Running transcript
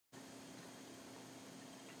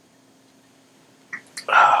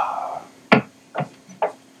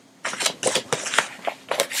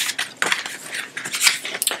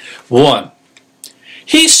1.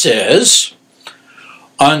 He says,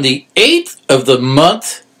 on the 8th of the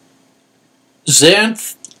month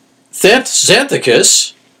Xanthicus,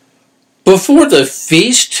 before the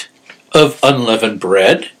feast of unleavened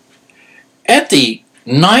bread, at the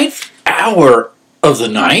 9th hour of the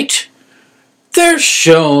night, there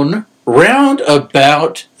shone round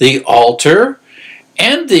about the altar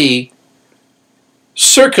and the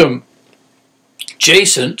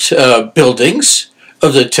circumjacent buildings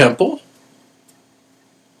of the temple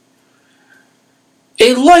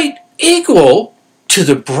a light equal to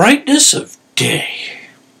the brightness of day,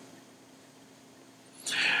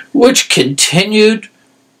 which continued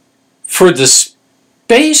for the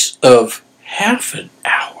space of half an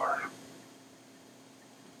hour.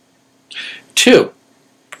 2.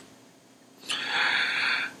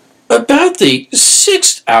 About the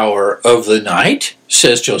 6th hour of the night,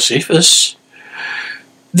 says Josephus,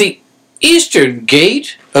 the eastern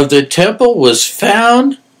gate of the temple was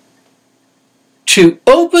found to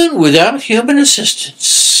open without human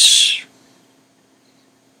assistance.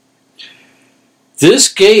 This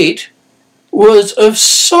gate was of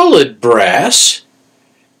solid brass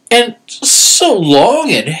and so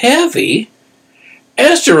long and heavy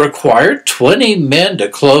as to require 20 men to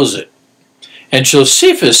close it. And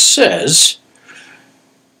Josephus says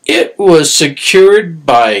it was secured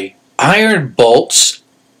by iron bolts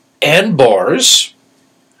and bars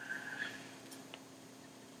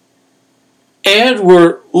and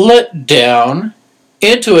were let down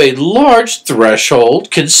into a large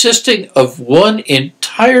threshold consisting of one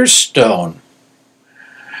entire stone.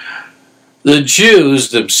 The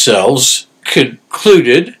Jews themselves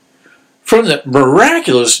concluded from the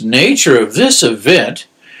miraculous nature of this event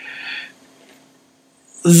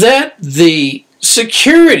that the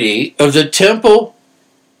security of the temple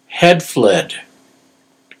had fled,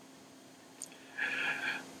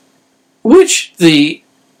 which the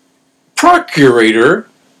procurator,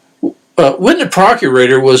 when the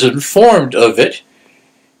procurator was informed of it,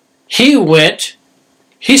 he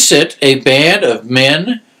sent a band of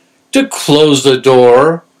men to close the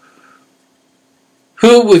door,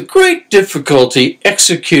 who with great difficulty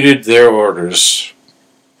executed their orders.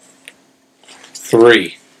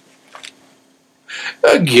 3.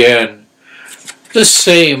 Again, the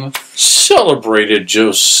same celebrated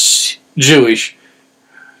Jewish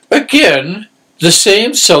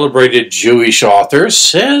author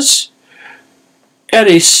says, at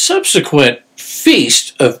a subsequent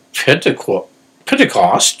feast of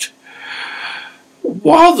Pentecost,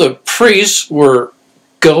 while the priests were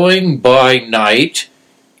going by night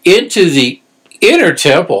into the inner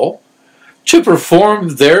temple to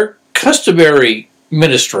perform their customary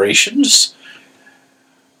ministrations,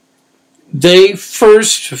 they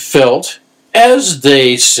first felt, as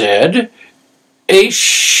they said, a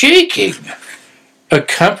shaking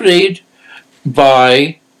accompanied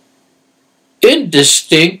by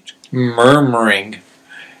indistinct murmuring,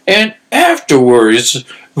 and afterwards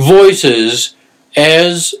voices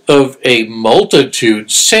as of a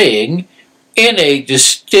multitude saying in a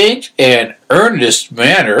distinct and earnest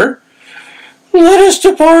manner, "Let us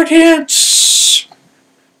depart hence."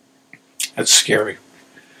 That's scary.